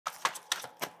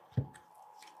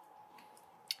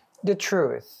The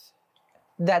truth.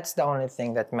 That's the only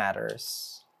thing that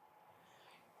matters.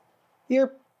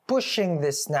 You're pushing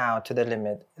this now to the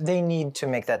limit. They need to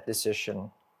make that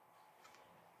decision.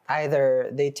 Either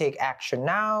they take action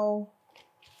now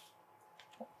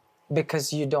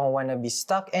because you don't want to be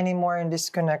stuck anymore in this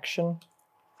connection.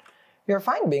 You're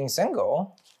fine being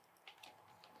single.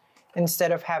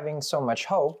 Instead of having so much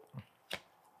hope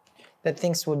that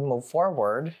things would move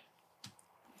forward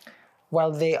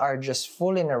while they are just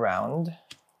fooling around,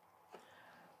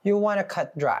 you want to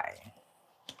cut dry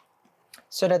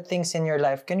so that things in your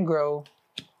life can grow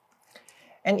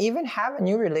and even have a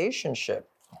new relationship.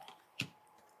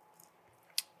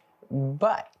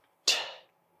 But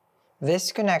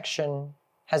this connection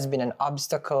has been an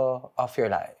obstacle of your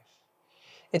life.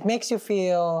 It makes you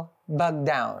feel bogged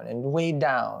down and weighed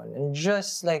down and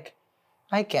just like,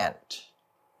 I can't.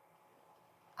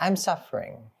 I'm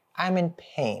suffering. I'm in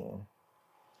pain.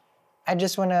 I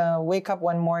just want to wake up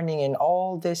one morning and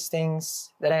all these things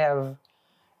that I have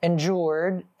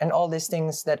endured and all these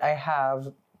things that I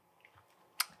have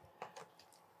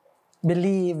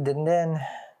believed and then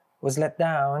was let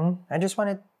down. I just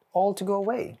want it all to go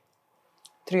away.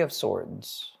 Three of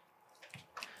Swords.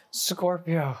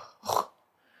 Scorpio.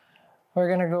 We're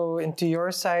gonna go into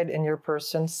your side and your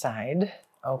person's side.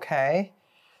 Okay.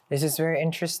 This is very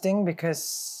interesting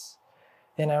because,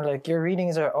 you know, like your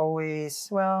readings are always,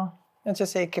 well, let's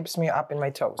just say it keeps me up in my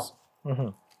toes.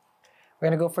 We're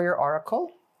gonna go for your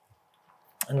oracle.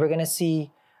 And we're gonna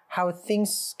see how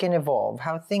things can evolve,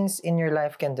 how things in your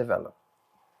life can develop.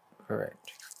 All right.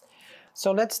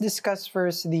 So let's discuss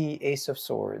first the Ace of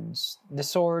Swords, the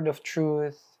sword of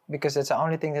truth, because it's the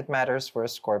only thing that matters for a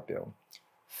Scorpio.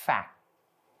 Fact,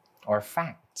 or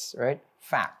facts, right?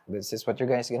 Fact. This is what you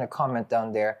guys are going to comment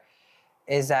down there,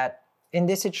 is that in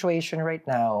this situation right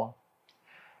now,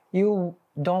 you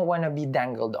don't want to be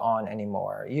dangled on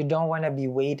anymore. You don't want to be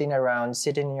waiting around,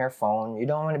 sitting in your phone. You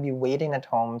don't want to be waiting at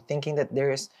home, thinking that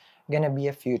there's going to be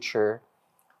a future.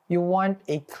 You want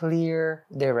a clear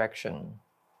direction.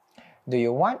 Do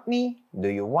you want me? Do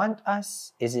you want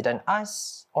us? Is it an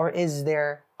us? Or is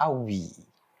there a we?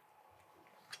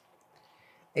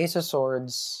 Ace of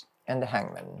Swords and the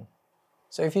Hangman.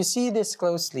 So if you see this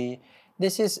closely,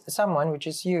 this is someone, which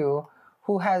is you,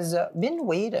 who has been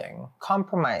waiting,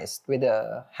 compromised with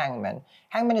the Hangman.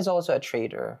 Hangman is also a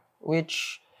traitor,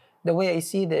 which the way I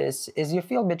see this is you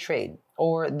feel betrayed,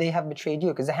 or they have betrayed you,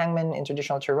 because the Hangman in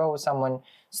traditional tarot, someone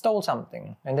stole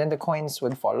something, and then the coins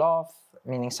would fall off,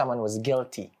 meaning someone was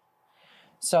guilty.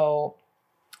 So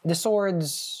the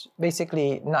swords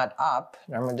basically not up.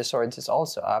 Remember, the swords is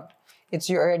also up. It's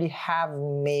you already have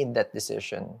made that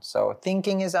decision. So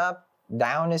thinking is up,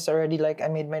 down is already like I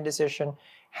made my decision.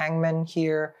 Hangman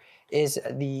here is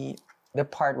the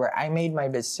part where I made my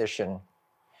decision.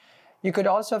 You could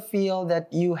also feel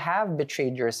that you have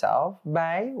betrayed yourself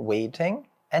by waiting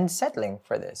and settling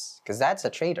for this, because that's a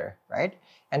traitor, right?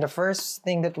 And the first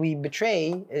thing that we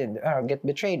betray, or get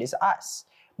betrayed, is us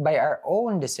by our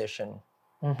own decision.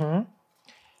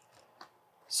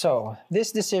 So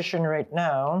this decision right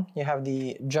now, you have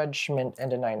the Judgment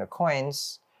and the Nine of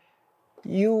Coins.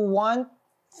 You want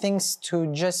things to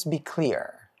just be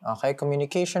clear, okay?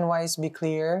 Communication-wise, be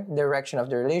clear. Direction of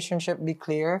the relationship, be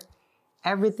clear.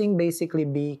 Everything basically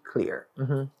be clear.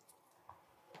 The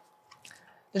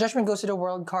Judgment goes to the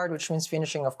World card, which means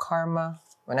finishing of karma.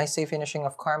 When I say finishing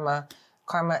of karma,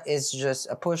 karma is just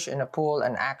a push and a pull,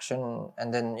 an action,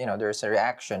 and then, you know, there's a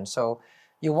reaction. So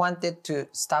you want it to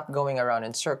stop going around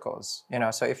in circles, you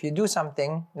know? So if you do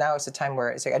something, now is the time where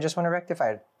it's like, I just want to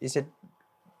rectify it. Is it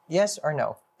yes or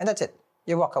no? And that's it.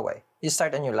 You walk away. You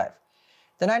start a new life.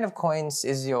 The Nine of Coins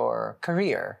is your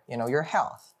career, you know, your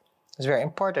health. It's very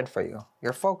important for you.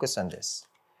 Your focus on this.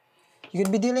 You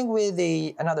could be dealing with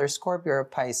another Scorpio or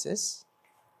Pisces.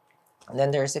 And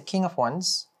then there's the King of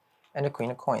Wands and the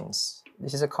Queen of Coins.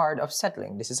 This is a card of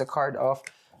settling. This is a card of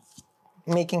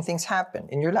making things happen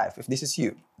in your life, if this is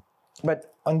you.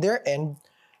 But on their end,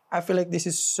 I feel like this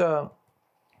is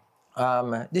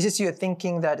you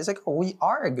thinking that it's like, oh, we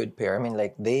are a good pair. I mean,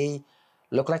 like, they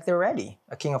look like they're ready.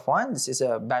 A King of Wands is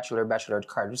a bachelor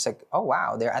card. It's like, oh,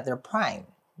 wow, they're at their prime.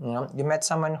 You know, you met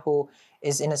someone who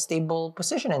is in a stable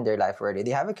position in their life already.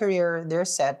 They have a career, they're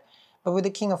set. But with the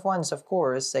King of Wands, of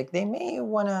course, like, they may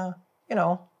want to, you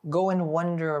know, go and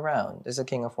wander around as a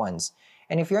King of Wands.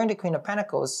 And if you're in the Queen of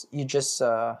Pentacles, you just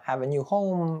have a new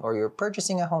home, or you're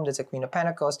purchasing a home that's a Queen of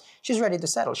Pentacles. She's ready to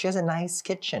settle. She has a nice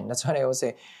kitchen. That's what I always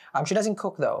say. She doesn't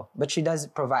cook, though, but she does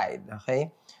provide,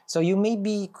 okay? So you may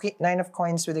be Nine of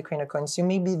Coins with the Queen of Coins. You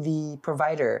may be the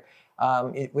provider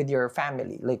with your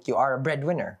family. Like, you are a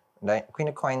breadwinner. right? Queen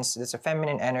of Coins, that's a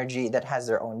feminine energy that has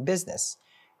their own business.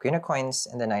 Queen of Coins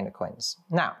and the Nine of Coins.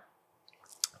 Now,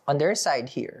 on their side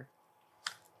here,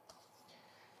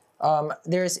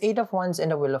 there's Eight of Wands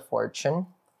and the Wheel of Fortune.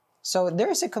 So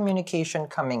there's a communication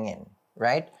coming in,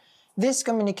 right? This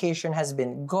communication has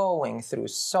been going through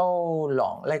so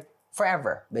long, like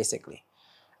forever, basically.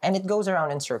 And it goes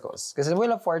around in circles because the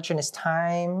Wheel of Fortune is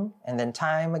time and then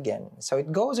time again. So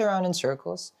it goes around in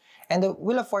circles. And the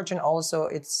Wheel of Fortune also,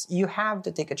 you have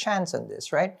to take a chance on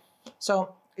this, right?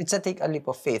 So it's a take a leap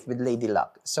of faith with Lady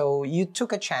Luck. So you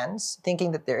took a chance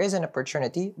thinking that there is an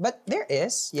opportunity, but there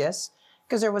is, yes,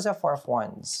 because there was a Four of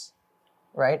Wands,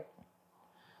 right?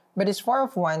 But it's Four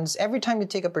of Wands, every time you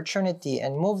take opportunity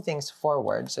and move things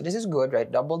forward, so this is good,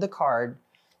 right? Double the card,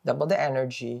 double the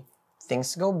energy,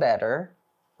 things go better,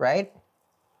 right?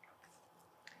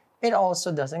 It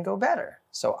also doesn't go better.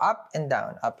 So up and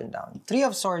down, up and down. Three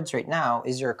of Swords right now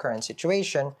is your current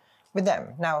situation with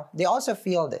them. Now, they also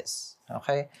feel this,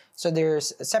 okay? So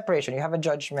there's a separation. You have a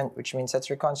Judgment, which means that's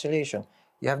reconciliation.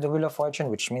 You have the Wheel of Fortune,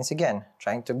 which means, again,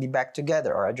 trying to be back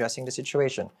together or addressing the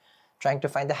situation, trying to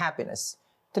find the happiness.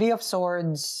 Three of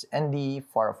Swords and the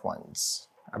Four of Wands.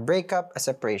 A breakup, a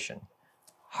separation.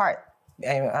 Heart.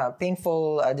 A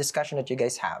painful discussion that you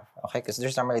guys have, okay? Because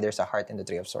there's a heart in the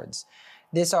Three of Swords.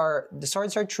 The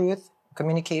swords are truth,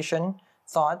 communication,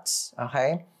 thoughts,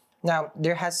 okay? Now,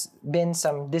 there has been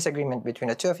some disagreement between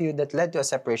the two of you that led to a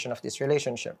separation of this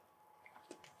relationship.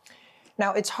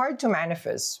 Now, it's hard to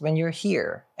manifest when you're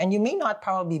here, and you may not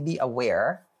probably be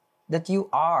aware that you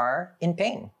are in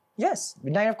pain. Yes,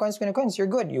 with Nine of Coins, Queen of Coins, you're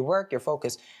good, you work, you're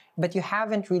focused, but you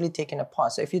haven't really taken a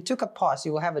pause. So if you took a pause,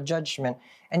 you will have a judgment,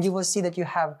 and you will see that you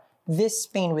have this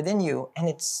pain within you, and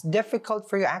it's difficult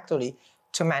for you actually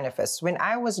to manifest. When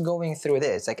I was going through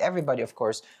this, like everybody, of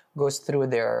course, goes through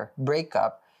their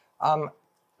breakup,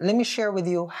 let me share with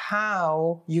you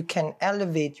how you can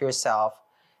elevate yourself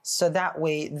so that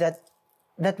way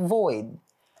that void,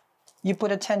 you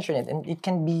put attention in it and it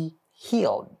can be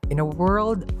healed. In a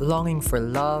world longing for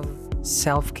love,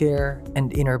 self-care,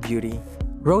 and inner beauty,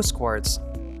 rose quartz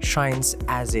shines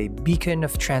as a beacon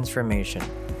of transformation.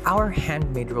 Our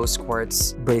handmade rose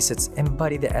quartz bracelets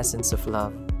embody the essence of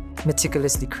love.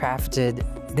 Meticulously crafted,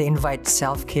 they invite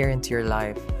self-care into your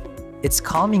life. Its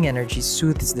calming energy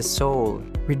soothes the soul,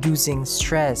 reducing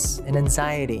stress and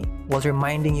anxiety while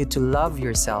reminding you to love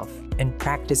yourself and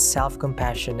practice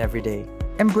self-compassion every day.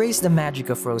 Embrace the magic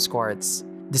of rose quartz.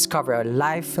 Discover a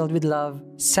life filled with love,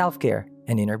 self-care,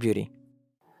 and inner beauty.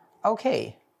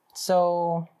 Okay,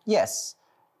 so yes,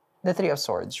 the Three of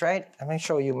Swords, right? I'm going to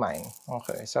show you mine.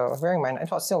 Okay, so wearing mine.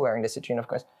 I'm still wearing the citrine, of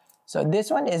course. So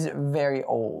this one is very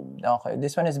old. Okay,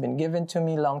 this one has been given to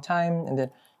me a long time. And then,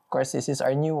 of course, this is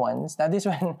our new ones. Now, this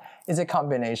one is a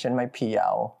combination, my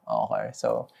Piao. Okay,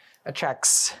 so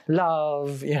attracts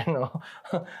love, you know.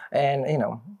 And, you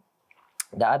know,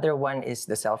 the other one is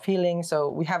the self-healing. So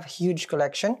we have a huge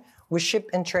collection. We ship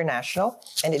international,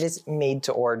 and it is made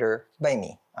to order by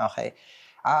me. Okay.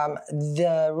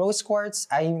 The rose quartz,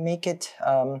 I make it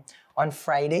on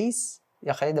Fridays.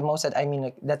 Okay, the most that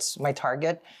like, that's my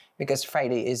target because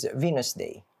Friday is Venus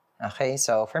Day. Okay,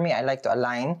 so for me, I like to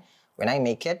align when I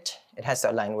make it. It has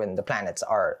to align when the planets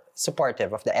are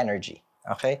supportive of the energy.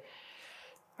 Okay.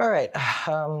 All right.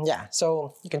 Yeah.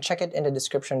 So you can check it in the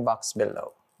description box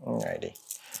below. Alrighty.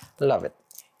 Love it.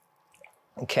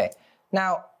 Okay.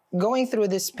 Now, going through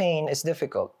this pain is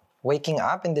difficult. Waking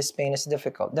up in this pain is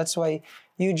difficult. That's why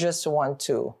you just want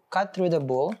to cut through the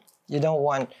bull. You don't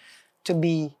want to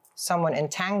be someone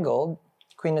entangled,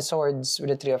 Queen of Swords with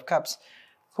the Three of Cups,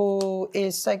 who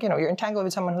is like, you know, you're entangled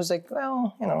with someone who's like,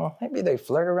 well, you know, maybe they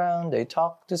flirt around, they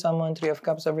talk to someone, Three of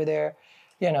Cups over there,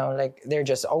 you know, like they're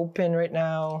just open right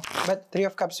now. But Three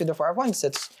of Cups with the Four of Wands,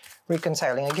 that's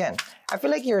reconciling again. I feel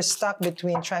like you're stuck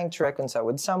between trying to reconcile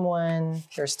with someone,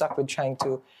 you're stuck with trying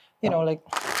to, you know, like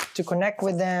to connect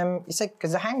with them. It's like,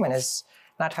 because the Hangman is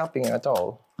not helping you at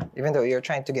all, even though you're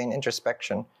trying to gain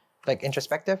introspection. Like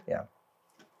introspective, yeah.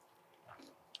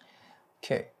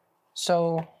 Okay,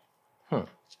 so,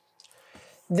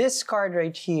 this card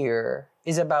right here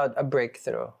is about a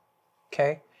breakthrough,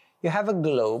 okay? You have a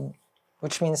globe,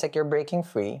 which means like you're breaking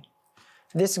free.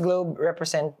 This globe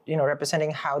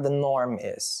representing how the norm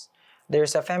is.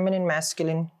 There's a feminine,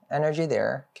 masculine energy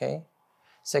there, okay?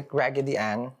 It's like Raggedy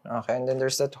Ann, okay? And then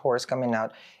there's that horse coming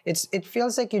out. It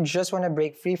feels like you just want to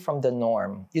break free from the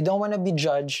norm. You don't want to be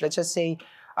judged. Let's just say,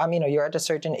 you know, you're at a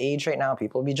certain age right now.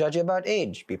 People be judgy about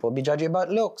age. People be judgy about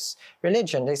looks,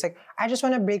 religion. It's like, I just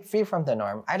want to break free from the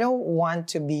norm. I don't want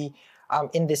to be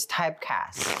in this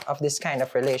typecast of this kind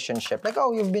of relationship. Like,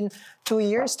 oh, you've been 2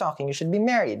 years talking, you should be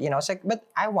married. You know, it's like, but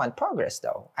I want progress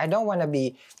though. I don't want to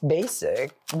be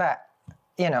basic, but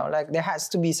you know, like there has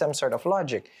to be some sort of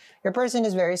logic. Your person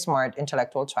is very smart,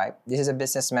 intellectual type. This is a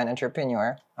businessman,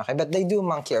 entrepreneur. Okay, but they do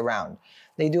monkey around.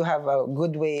 They do have a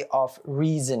good way of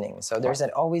reasoning. So there's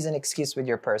always an excuse with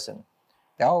your person.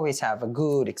 They always have a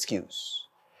good excuse.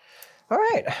 All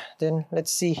right, then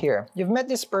let's see here. You've met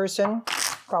this person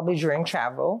probably during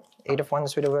travel. 8 of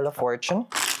Wands with a Wheel of Fortune.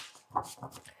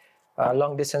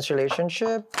 Long distance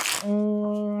relationship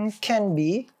can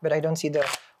be, but I don't see the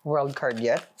World card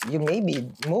yet. You may be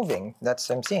moving, that's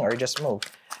what I'm seeing, or just move.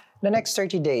 The next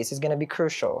 30 days is going to be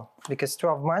crucial because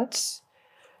 12 months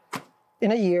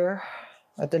in a year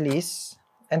at the least,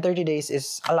 and 30 days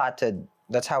is allotted.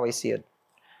 That's how I see it.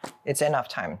 It's enough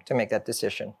time to make that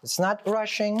decision. It's not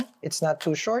rushing, it's not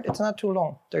too short, it's not too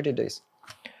long, 30 days.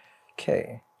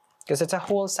 Okay, because it's a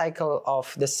whole cycle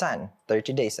of the sun,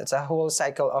 30 days. It's a whole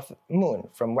cycle of moon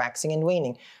from waxing and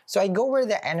waning. So I go where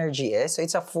the energy is. So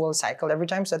it's a full cycle every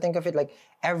time. So think of it like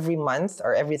every month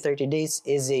or every 30 days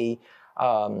is a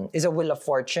Wheel of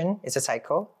Fortune. It's a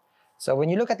cycle. So when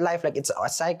you look at life like it's a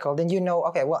cycle, then you know,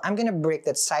 okay, well, I'm going to break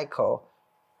that cycle,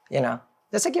 you know.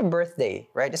 That's like your birthday,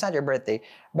 right? It's not your birthday,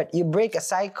 but you break a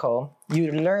cycle,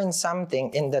 you learn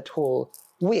something in that whole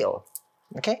wheel,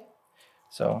 okay?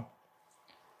 So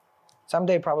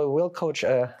someday probably we'll coach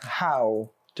how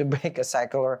to break a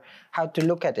cycle or how to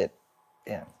look at it.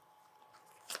 Yeah.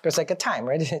 Because like a time,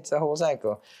 right? It's a whole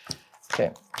cycle.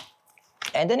 Okay.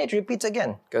 And then it repeats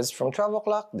again. Because from 12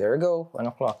 o'clock, there we go, 1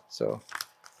 o'clock. So,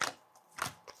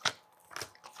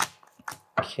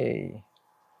 okay.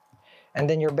 And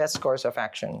then your best course of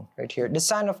action right here. The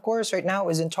sun, of course, right now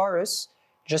is in Taurus.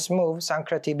 Just move,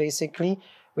 Sankrati basically,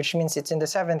 which means it's in the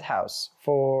 7th house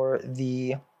for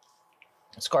the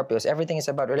Scorpios. Everything is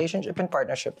about relationship and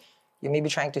partnership. You may be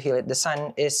trying to heal it. The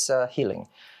sun is healing.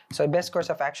 So best course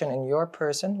of action in your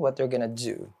person, what they're going to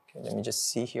do. Okay, let me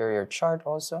just see here your chart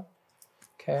also.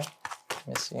 Okay, let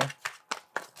me see.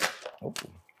 Ooh.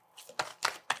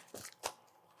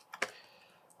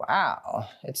 Wow,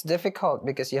 it's difficult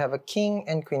because you have a King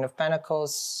and Queen of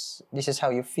Pentacles. This is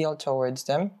how you feel towards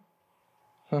them.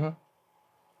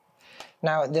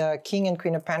 Now, the King and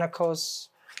Queen of Pentacles,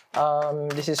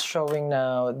 this is showing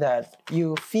now that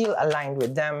you feel aligned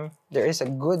with them. There is a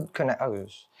good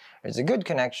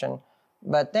connection.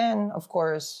 But then, of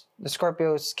course, the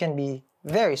Scorpios can be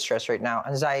very stressed right now,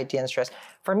 anxiety and stress.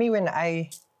 For me, when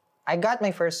I got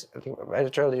my first, I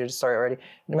told you the story already,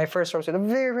 my first horoscope was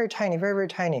very, very tiny, very, very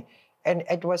tiny. And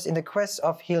it was in the quest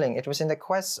of healing. It was in the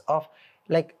quest of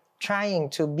like trying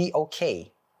to be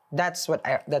okay. That's where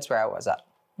I was at.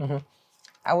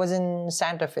 I was in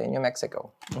Santa Fe, New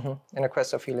Mexico, in a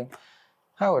quest of healing.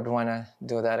 I would want to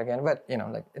do that again. But, you know,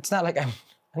 like it's not like I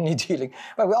need healing.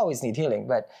 But we always need healing.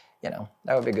 But, you know,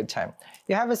 that would be a good time.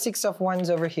 You have a 6 of Wands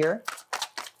over here.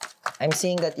 I'm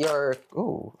seeing that you're,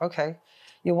 ooh, okay.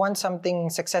 You want something,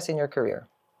 success in your career,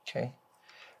 okay?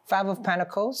 5 of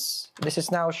Pentacles. This is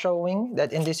now showing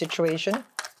that in this situation,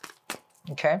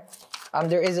 okay,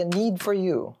 there is a need for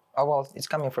you, oh, well, it's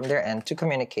coming from their end, to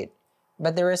communicate.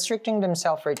 But they're restricting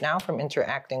themselves right now from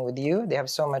interacting with you. They have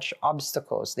so much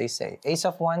obstacles, they say. Ace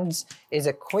of Wands is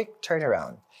a quick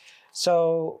turnaround.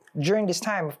 So during this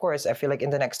time, of course, I feel like in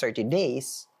the next 30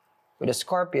 days, with a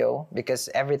Scorpio, because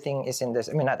everything is in this,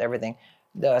 I mean, not everything,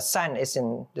 the sun is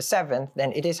in the 7th,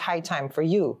 then it is high time for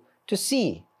you to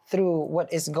see through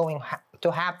what is going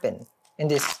to happen in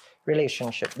this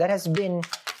relationship that has been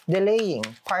delaying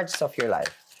parts of your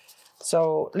life.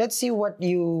 So let's see what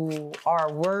you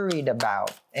are worried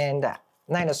about. And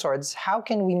 9 of Swords, how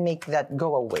can we make that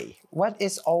go away? What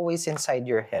is always inside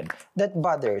your head that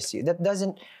bothers you, that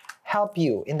doesn't help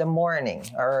you in the morning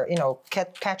or, you know,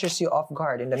 catches you off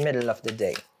guard in the middle of the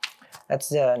day? That's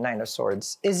the 9 of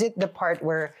Swords. Is it the part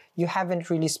where you haven't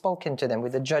really spoken to them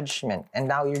with the judgment and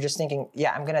now you're just thinking,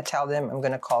 yeah, I'm going to tell them, I'm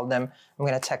going to call them, I'm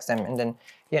going to text them, and then,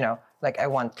 you know, like I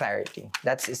want clarity.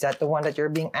 Is that the one that you're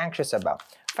being anxious about?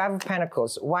 5 of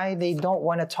Pentacles, why they don't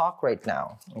want to talk right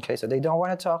now. Okay, so they don't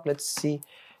want to talk. Let's see.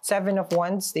 7 of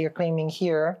Wands, they are claiming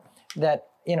here that,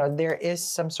 you know, there is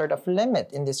some sort of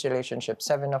limit in this relationship.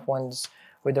 7 of Wands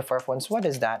with the 4 of Wands. What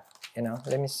is that? You know,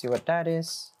 let me see what that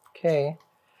is. Okay.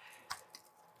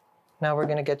 Now we're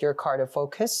going to get your card of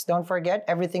focus. Don't forget,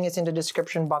 everything is in the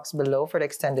description box below for the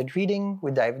extended reading.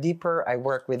 We dive deeper. I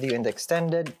work with you in the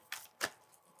extended.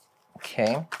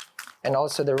 Okay. And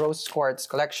also the Rose Quartz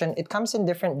collection. It comes in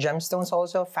different gemstones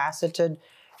also, faceted,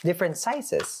 different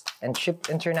sizes, and shipped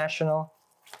international.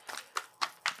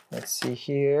 Let's see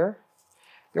here.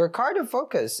 Your card of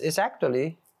focus is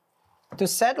actually to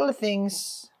settle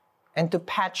things and to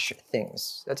patch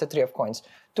things. That's a Three of Coins.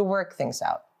 To work things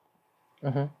out.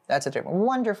 That's a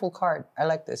wonderful card. I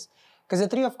like this. Because the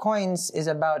Three of Coins is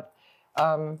about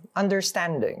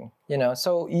understanding, you know.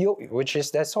 So you, which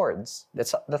is the swords.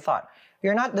 That's the thought.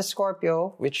 You're not the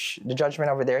Scorpio, which the judgment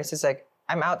over there is just like,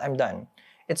 I'm out, I'm done.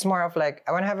 It's more of like,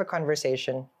 I want to have a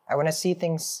conversation. I want to see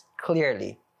things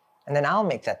clearly. And then I'll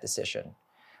make that decision.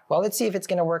 Well, let's see if it's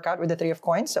going to work out with the Three of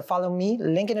Coins. So follow me.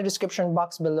 Link in the description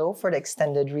box below for the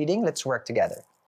extended reading. Let's work together.